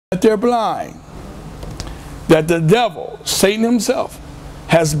that they're blind, that the devil, Satan himself,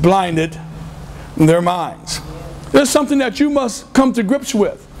 has blinded their minds. There's something that you must come to grips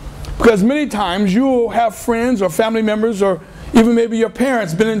with, because many times you will have friends or family members or even maybe your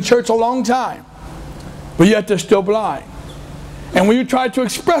parents been in church a long time, but yet they're still blind. And when you try to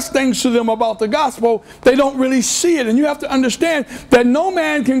express things to them about the gospel, they don't really see it. And you have to understand that no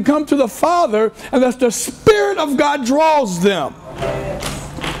man can come to the Father unless the Spirit of God draws them.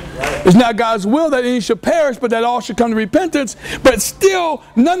 It's not God's will that any should perish, but that all should come to repentance. But still,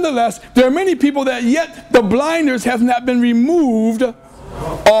 nonetheless, there are many people that yet the blinders have not been removed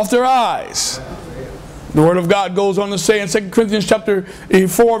off their eyes. The Word of God goes on to say in 2 Corinthians chapter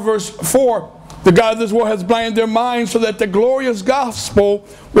 4, verse 4, the God of this world has blinded their minds so that the glorious gospel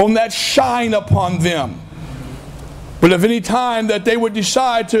will not shine upon them. But if any time that they would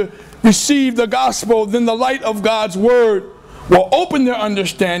decide to receive the gospel, then the light of God's Word will open their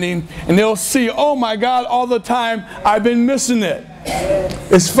understanding, and they'll see, oh my God, all the time I've been missing it.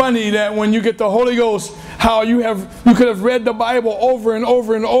 It's funny that when you get the Holy Ghost, how you could have read the Bible over and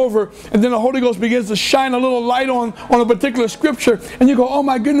over and over, and then the Holy Ghost begins to shine a little light on a particular scripture, and you go, oh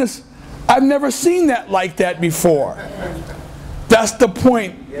my goodness, I've never seen that like that before. That's the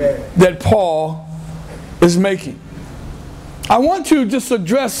point that Paul is making. I want to just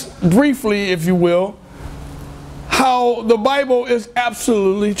address briefly, if you will, how the Bible is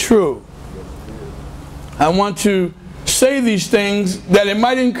absolutely true. I want to say these things that it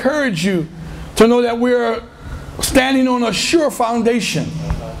might encourage you to know that we're standing on a sure foundation,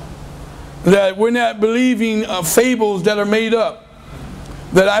 that we're not believing fables that are made up,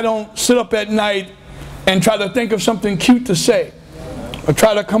 that I don't sit up at night and try to think of something cute to say or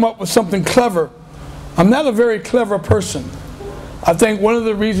try to come up with something clever. I'm not a very clever person. I think one of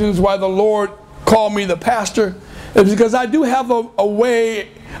the reasons why the Lord called me the pastor is because I do have a way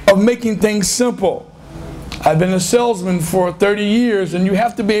of making things simple. I've been a salesman for 30 years, and you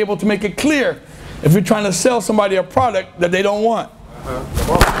have to be able to make it clear if you're trying to sell somebody a product that they don't want.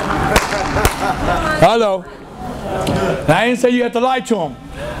 Hello. I didn't say you have to lie to them.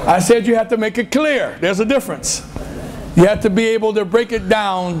 I said you have to make it clear. There's a difference. You have to be able to break it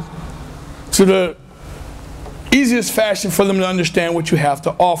down to the easiest fashion for them to understand what you have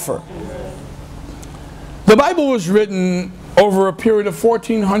to offer. The Bible was written over a period of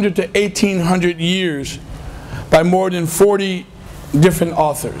 1400 to 1800 years by more than 40 different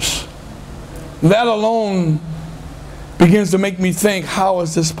authors. That alone begins to make me think, how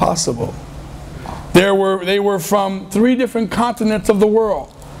is this possible? They were from 3 different continents of the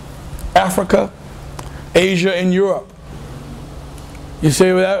world: Africa, Asia, and Europe. You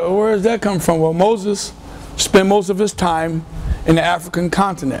say, well, where does that come from? Well, Moses spent most of his time in the African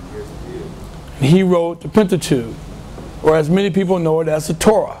continent. He wrote the Pentateuch, or as many people know it as the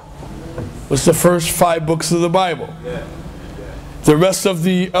Torah. It was the first 5 books of the Bible. The rest of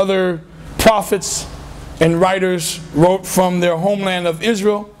the other prophets and writers wrote from their homeland of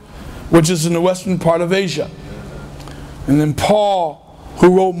Israel, which is in the western part of Asia. And then Paul,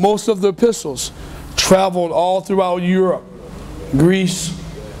 who wrote most of the epistles, traveled all throughout Europe, Greece,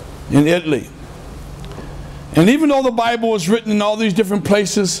 and Italy. And even though the Bible was written in all these different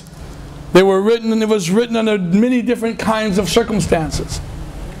places, it was written under many different kinds of circumstances.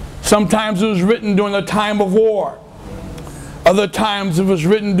 Sometimes it was written during the time of war. Other times it was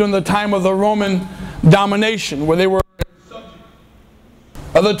written during the time of the Roman domination, where they were subject.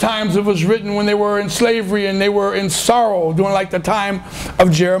 Other times it was written when they were in slavery and they were in sorrow, during like the time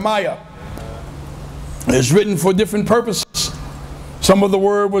of Jeremiah. It's written for different purposes. Some of the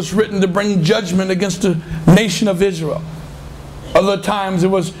word was written to bring judgment against the nation of Israel. Other times it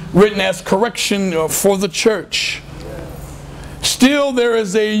was written as correction for the church. Still, there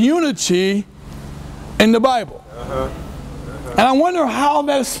is a unity in the Bible. And I wonder how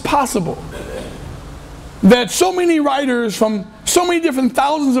that's possible. That so many writers from so many different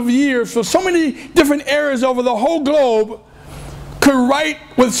thousands of years, for so many different eras over the whole globe, could write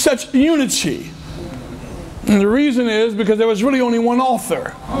with such unity. And the reason is because there was really only one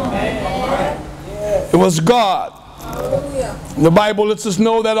author. It was God. The Bible lets us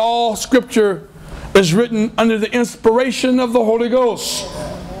know that all Scripture is written under the inspiration of the Holy Ghost.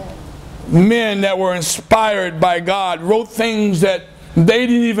 Men that were inspired by God wrote things that they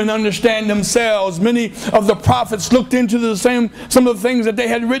didn't even understand themselves. Many of the prophets looked into some of the things that they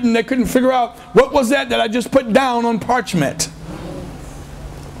had written. They couldn't figure out, what was that I just put down on parchment?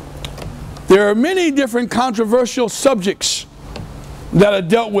 There are many different controversial subjects that are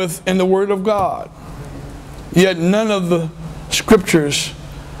dealt with in the Word of God. Yet none of the Scriptures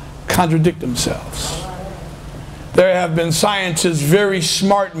contradict themselves. there have been scientists, very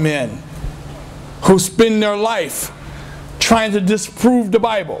smart men, who spend their life trying to disprove the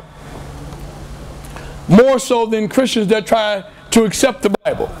Bible. More so than Christians that try to accept the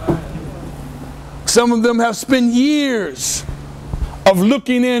Bible. Some of them have spent years of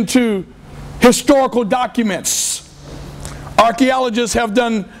looking into historical documents. Archaeologists have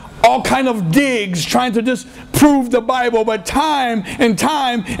done all kind of digs trying to disprove the Bible, but time and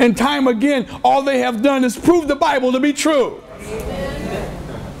time and time again, all they have done is prove the Bible to be true.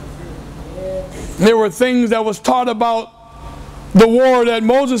 There were things that was taught about the war that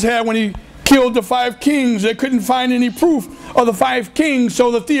Moses had when he killed the 5 kings. They couldn't find any proof of the 5 kings,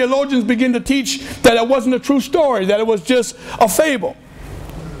 so the theologians began to teach that it wasn't a true story, that it was just a fable.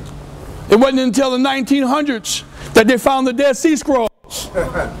 It wasn't until the 1900s that they found the Dead Sea Scrolls.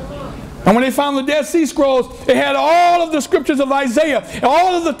 And when they found the Dead Sea Scrolls, it had all of the scriptures of Isaiah, and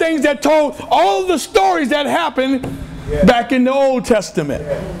all of the things that told, all of the stories that happened back in the Old Testament.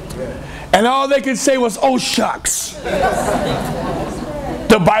 And all they could say was, oh shucks,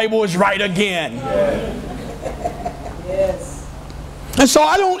 the Bible is right again. And so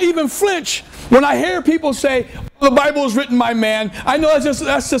I don't even flinch when I hear people say, oh, the Bible is written by man. I know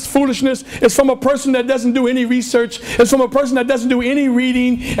that's just foolishness. It's from a person that doesn't do any research. It's from a person that doesn't do any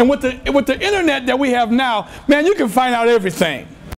reading. And with the internet that we have now, man, you can find out everything.